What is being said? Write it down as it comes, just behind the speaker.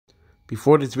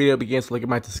Before this video begins, look at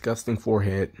my disgusting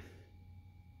forehead.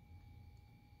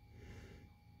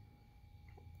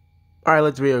 Alright,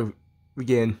 let's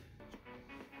begin.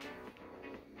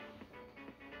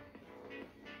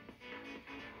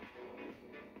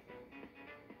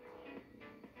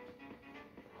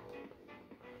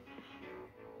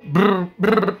 Brr,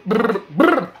 brr, brr,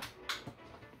 brr.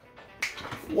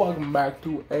 Welcome back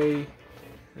to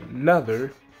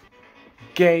another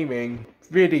gaming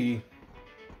video.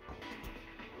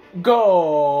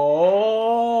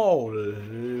 Goal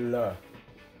with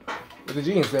the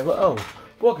G instead. Oh,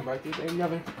 welcome back to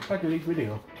another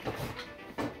video.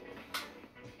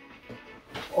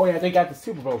 Oh yeah, they got the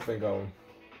Super Bowl thing going.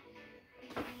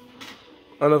 I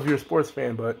don't know if you're a sports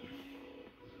fan, but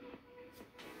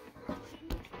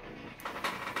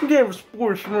I'm a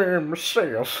sports fan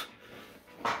myself.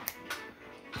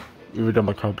 Even though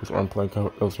my Cowboys aren't playing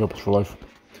those Cowboys for life.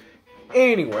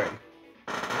 Anyway,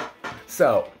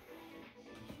 so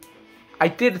I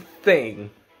did a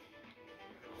thing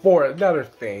for another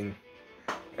thing,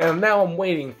 and now I'm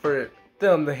waiting for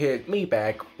them to hit me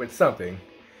back with something.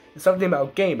 It's something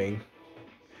about gaming,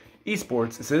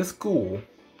 esports. It's in a school.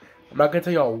 I'm not gonna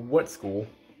tell y'all what school.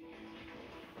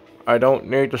 I don't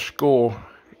need the school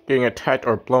getting attacked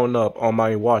or blown up on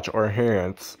my watch or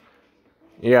hands.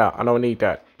 Yeah, I don't need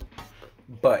that.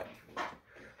 But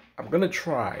I'm gonna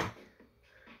try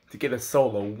to get a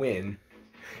solo win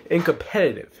in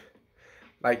competitive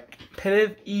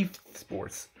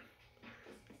esports.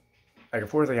 Like,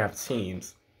 of course I have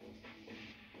teams,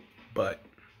 but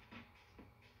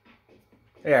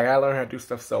yeah, I gotta learn how to do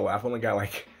stuff solo. I've only got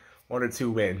like 1 or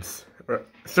 2 wins, or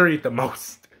 3 at the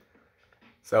most.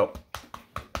 So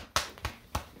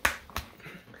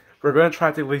we're gonna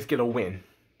try to at least get a win.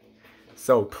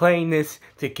 So playing this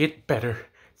to get better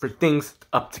for things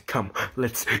up to come.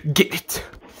 Let's get it.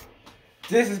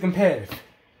 This is competitive.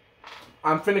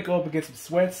 I'm finna go up against some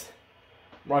sweats.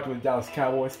 I'm rocking with Dallas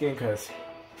Cowboys skin, because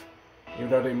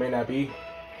even though they may not be.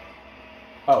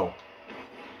 Oh.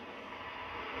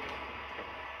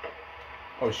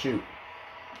 Oh shoot.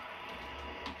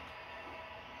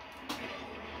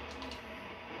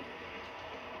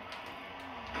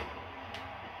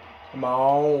 Come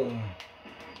on.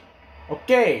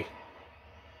 Okay.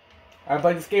 I haven't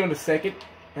played this game in a second.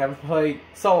 I haven't played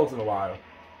solos in a while.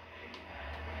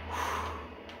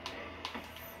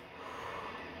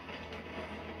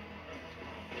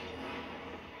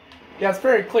 Yeah, it's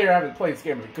very clear I haven't played this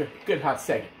game in a good hot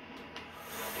second.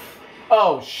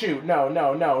 Oh shoot, no.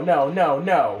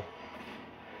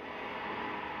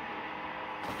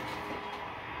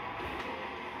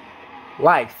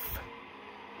 Life.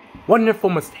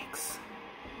 Wonderful mistakes.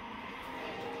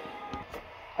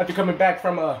 After coming back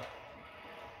from a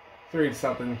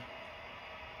 3-something.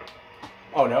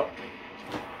 Oh no.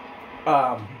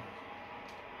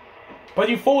 But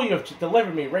you fool, you have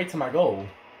delivered me right to my goal.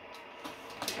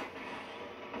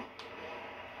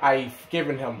 I've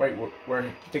given him right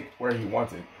where he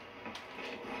wanted.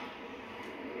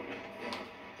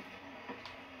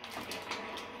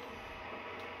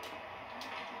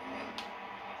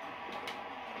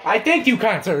 I thank you,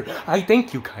 kind sir. I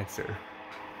thank you, kind sir.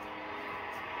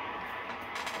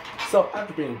 So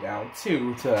after being down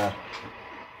 2 to,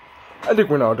 I think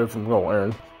we're now different goal,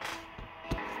 Aaron.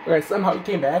 Okay, somehow he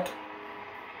came back.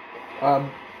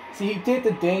 See, he did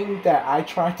the thing that I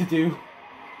tried to do.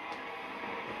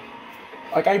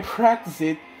 Like, I practiced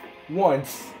it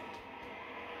once.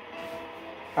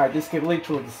 I just can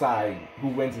literally decide who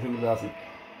wins and who doesn't.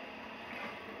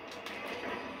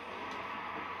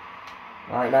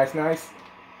 Alright, nice.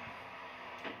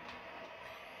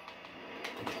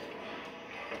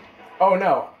 Oh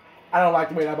no, I don't like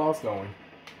the way that ball's going.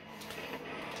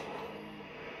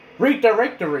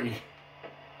 Redirectory.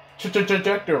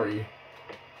 Trajectory.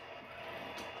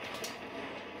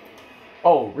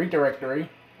 Oh, redirectory.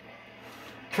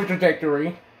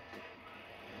 Trajectory.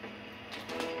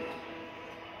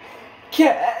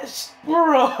 Cash,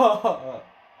 bro.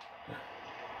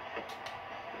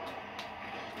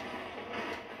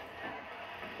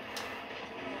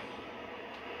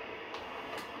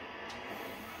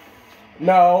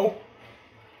 No.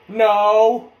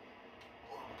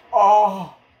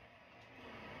 Oh,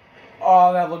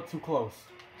 that looked too close.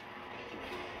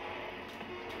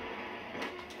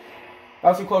 That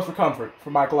was too close for comfort, for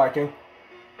my liking.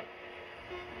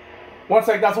 1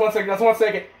 second, that's 1 second, that's 1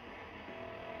 second.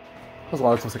 That was the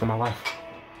longest 1 second of my life.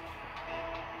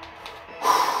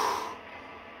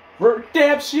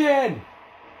 Redemption!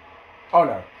 Oh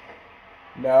no.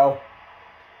 No.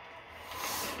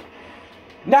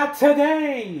 Not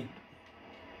today!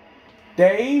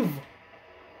 Dave?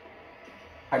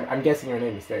 I'm guessing your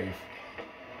name is Dave.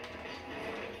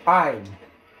 I'm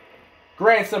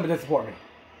Grand Slam of Disappointment.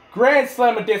 Grand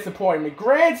Slam of Disappointment.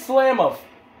 Grand Slam of...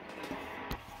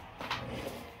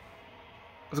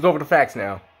 Let's go over the facts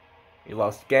now. We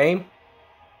lost the game.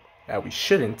 That we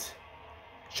shouldn't.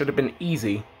 Should have been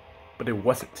easy, but it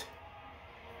wasn't.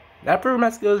 That proved my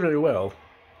skills really well.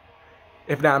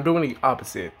 If not, I'm doing the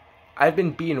opposite. I've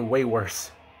been beaten way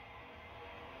worse.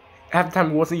 Half the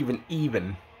time it wasn't even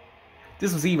even.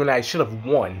 This was even, I should have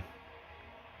won.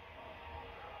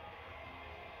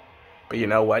 But you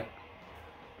know what?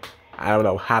 I don't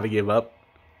know how to give up,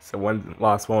 so one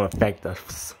loss won't affect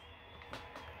us.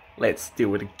 Let's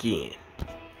do it again.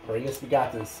 We're in this, we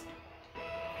got this.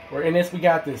 We're in this, we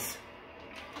got this.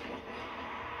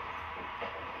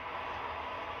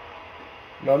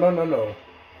 No, no, no, no.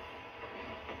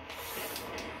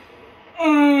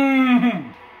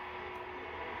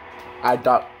 I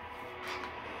thought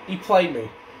he played me.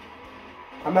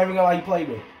 I'm not even gonna lie, he played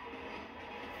me.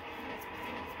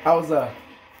 I was a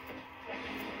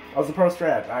pro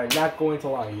strat. I'm not going to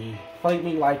lie. He played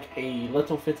me like a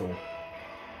little fiddle.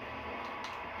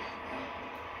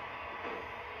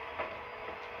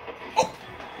 Oh.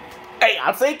 Hey,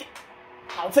 I'll take it.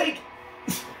 I'll take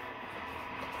it.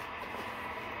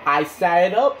 I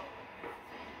sat it up,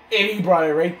 and he brought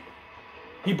it right.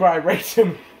 He brought it right to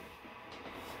me.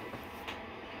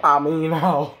 I mean,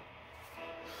 how?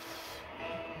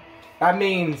 That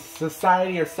means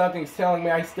society or something's telling me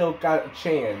I still got a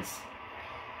chance.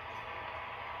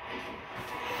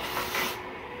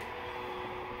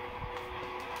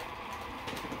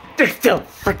 There's still a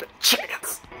freaking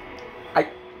chance.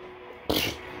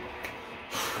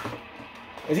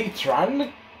 Is he trying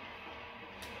to?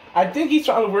 I think he's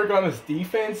trying to work on his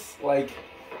defense. Like,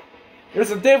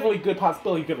 there's a definitely good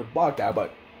possibility he could have blocked that,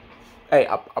 but hey,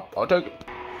 I'll take it.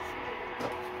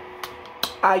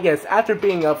 I guess after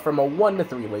being up from a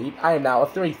 1-3 lead, I am now a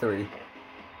 3-3.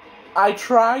 I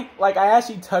tried, like I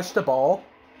actually touched the ball,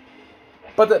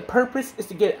 but the purpose is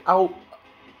to get out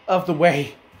of the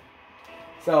way.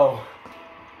 So,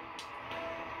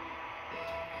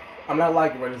 I'm not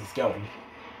liking where this is going.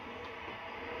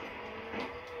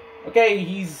 Okay,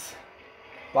 he's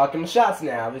blocking the shots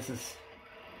now. This is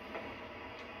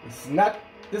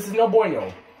no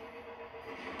bueno.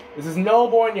 This is no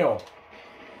bueno.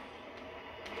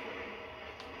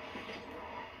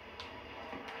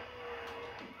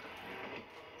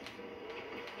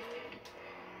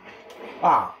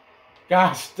 Ah,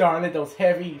 gosh darn it, those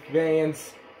heavy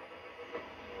vans.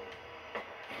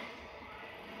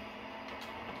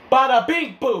 Bada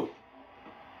bing boo!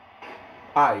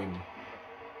 I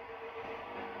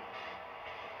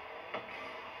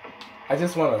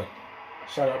just wanna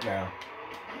shut up now.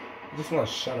 I just wanna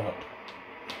shut up.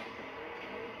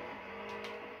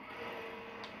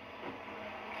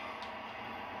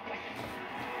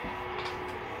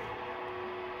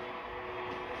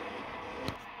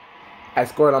 I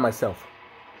scored on myself.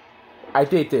 I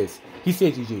did this. He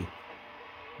said GG.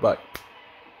 But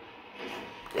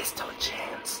there's still a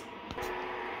chance.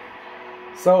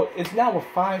 So it's now a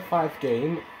 5-5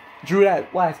 game. Drew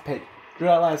that last pick.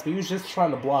 He was just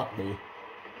trying to block me.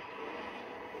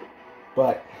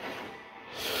 But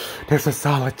there's a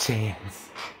solid chance.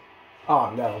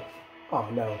 Oh no. Oh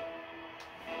no.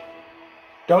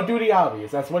 Don't do the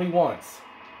obvious. That's what he wants.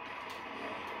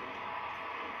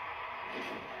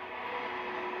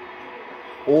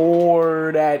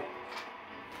 Or that...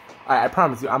 I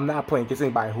promise you, I'm not playing against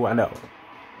anybody who I know.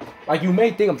 Like, you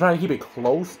may think I'm trying to keep it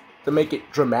close to make it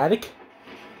dramatic,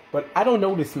 but I don't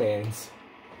know this man's.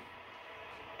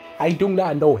 I do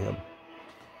not know him.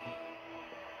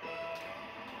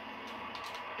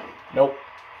 Nope.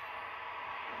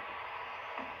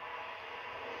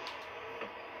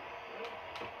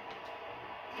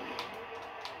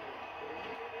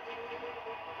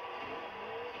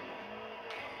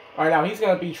 Alright, now he's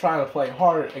going to be trying to play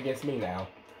hard against me now.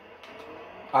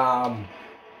 I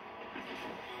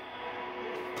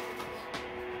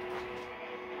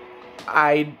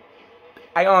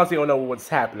honestly don't know what's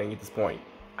happening at this point.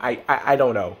 I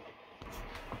don't know.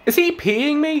 Is he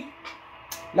pitying me?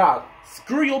 Nah,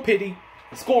 screw your pity.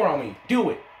 Score on me.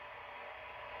 Do it.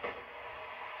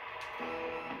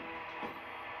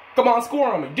 Come on,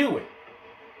 score on me. Do it.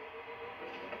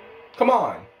 Come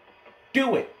on.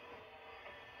 Do it.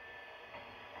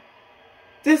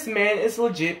 This man is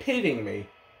legit pitying me.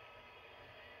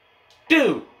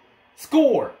 Dude,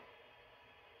 score.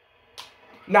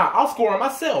 Nah, I'll score on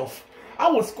myself. I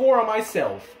will score on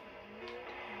myself.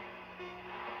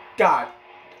 God,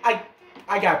 I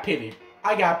got pitied.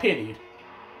 I got pitied.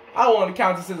 I want to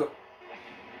count this as a...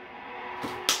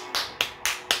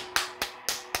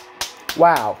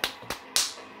 Wow.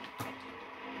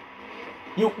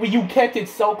 You kept it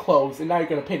so close, and now you're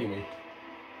gonna pity me.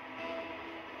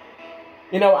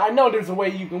 You know, I know there's a way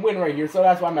you can win right here, so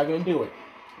that's why I'm not gonna do it.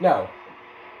 No.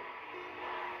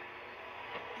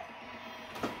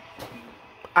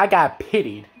 I got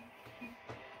pitied.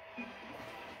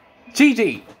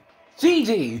 GG.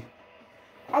 GG.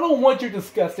 I don't want your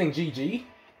disgusting GG.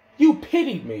 You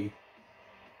pitied me.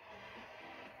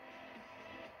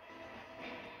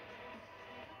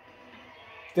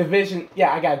 Division,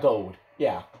 yeah, I got gold.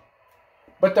 Yeah.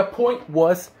 But the point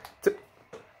was to...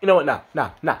 You know what? Nah.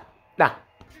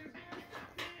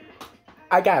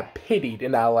 I got pitied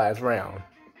in that last round.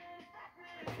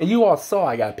 And you all saw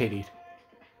I got pitied.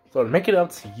 So to make it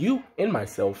up to you and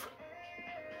myself,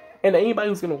 and anybody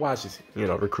who's going to watch this, you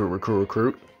know, recruit. We're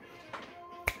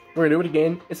going to do it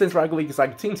again. And since Rocket League is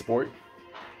like a team sport,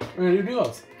 we're going to do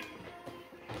duos.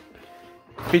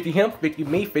 50 him, 50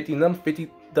 me, 50 them,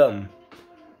 50 them.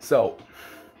 So,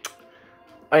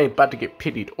 I ain't about to get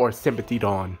pitied or sympathied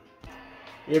on.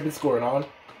 We have been scoring on.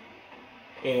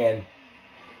 And,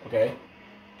 okay.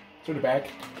 Turn it back.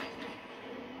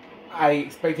 I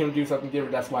expect him to do something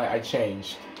different, that's why I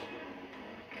changed.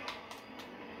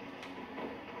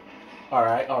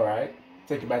 Alright.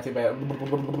 Take it back.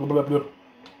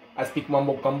 I speak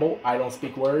mumbo gumbo, I don't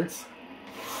speak words.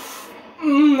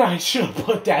 I should have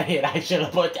put that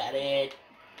in.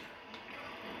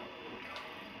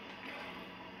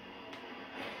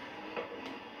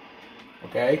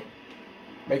 Okay.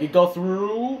 Make it go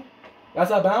through.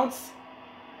 That's a bounce.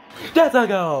 That's a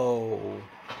go.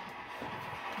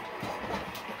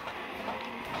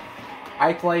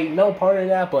 I played no part of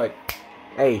that, but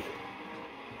hey,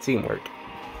 teamwork.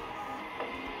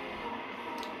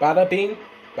 Bada bing,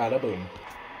 bada boom.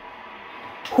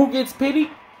 Who gets pity?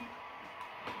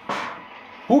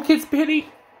 Who gets pity?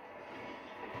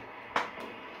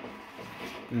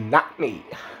 Not me.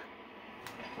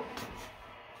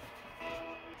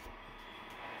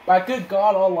 By good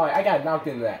God almighty, I got knocked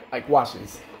into that. Like, watch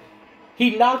this.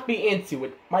 He knocked me into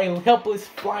it. My helpless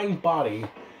flying body,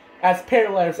 as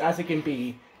paralyzed as it can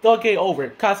be. Don't get over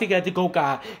it. Cause he got to go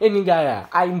God. And you got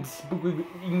I'm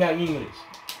not English.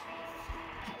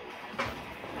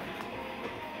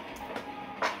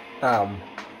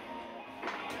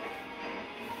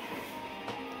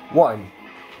 1,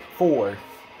 4.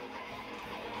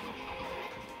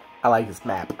 I like this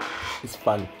map. It's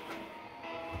fun.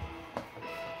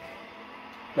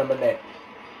 Remember that.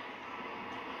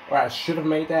 Or I should have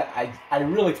made that. I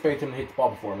really expected him to hit the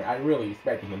ball before me. I really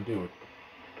expected him to do it.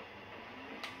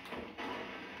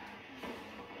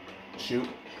 Shoot.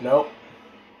 Nope.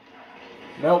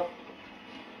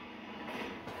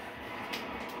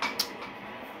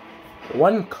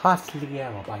 One costly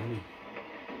arrow by me.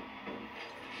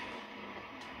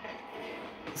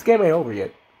 This game ain't over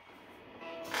yet.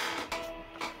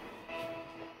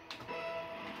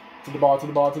 To the ball.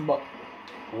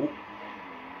 Ooh.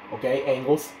 Okay,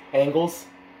 angles.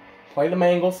 Play them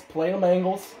angles.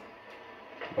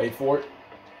 Wait for it.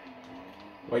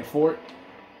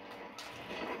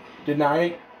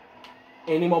 Deny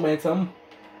any momentum.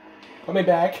 Coming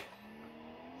back.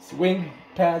 Swing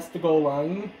past the goal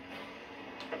line.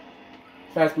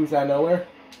 Fast boost out of nowhere.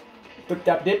 Flip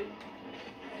tap dip.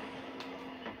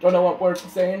 Don't know what words I'm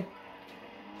saying.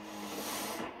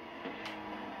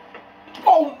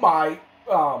 Oh my,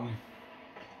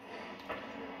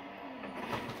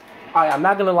 I'm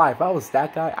not gonna lie, if I was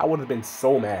that guy, I would have been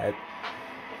so mad.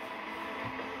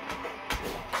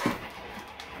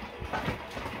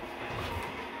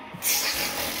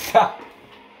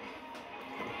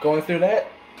 Going through that.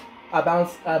 I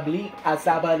bounce a bleep, a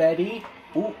sabaladi.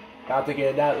 Ooh, about to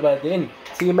get that, but then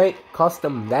teammate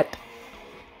custom net.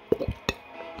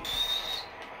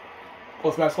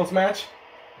 Close match.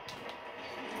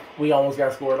 We almost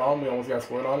got scored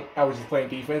on. I was just playing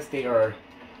defense. They are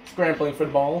scrambling for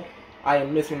the ball. I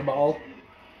am missing the ball.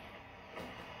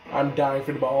 I'm dying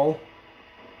for the ball.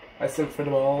 I simp for the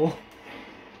ball.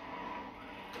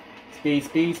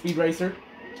 Speed racer.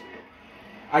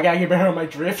 I gotta get better on my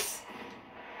drifts.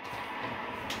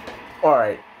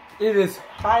 Alright. It is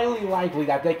highly likely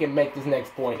that they can make this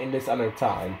next point in this under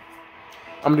time.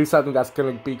 I'm gonna do something that's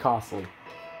gonna be costly.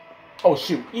 Oh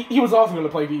shoot. He was also gonna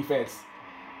play defense.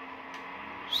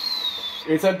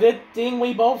 It's a good thing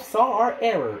we both saw our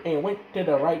error and went to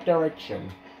the right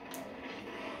direction.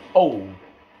 Oh.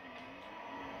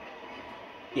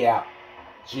 Yeah.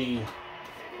 G.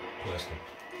 Listen.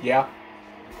 Yeah.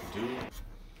 Dude.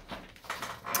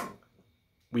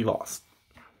 We lost.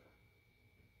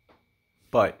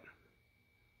 But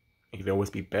it could always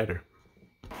be better.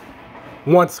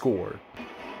 One score.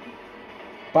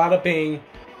 Bada bing,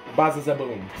 bada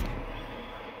boom.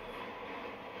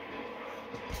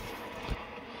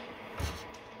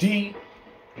 D,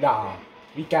 nah,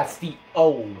 we got the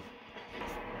O.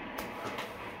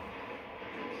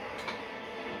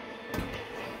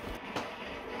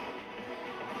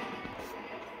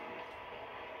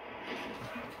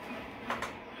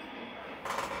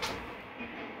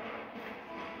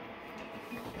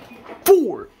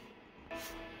 Four.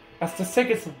 As the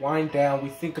seconds wind down, we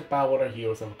think about what our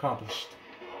heroes have accomplished.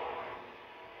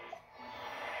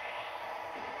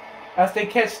 As they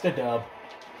catch the dub,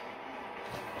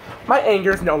 my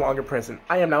anger is no longer present.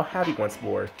 I am now happy once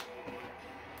more.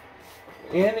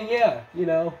 And yeah, you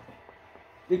know,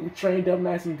 I think we trained up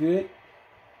nice and good.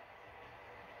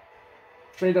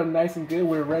 Trained up nice and good.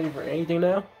 We're ready for anything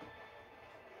now.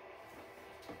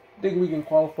 I think we can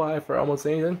qualify for almost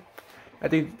anything. I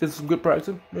think this is good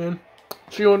practice, man.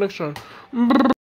 See you all next time.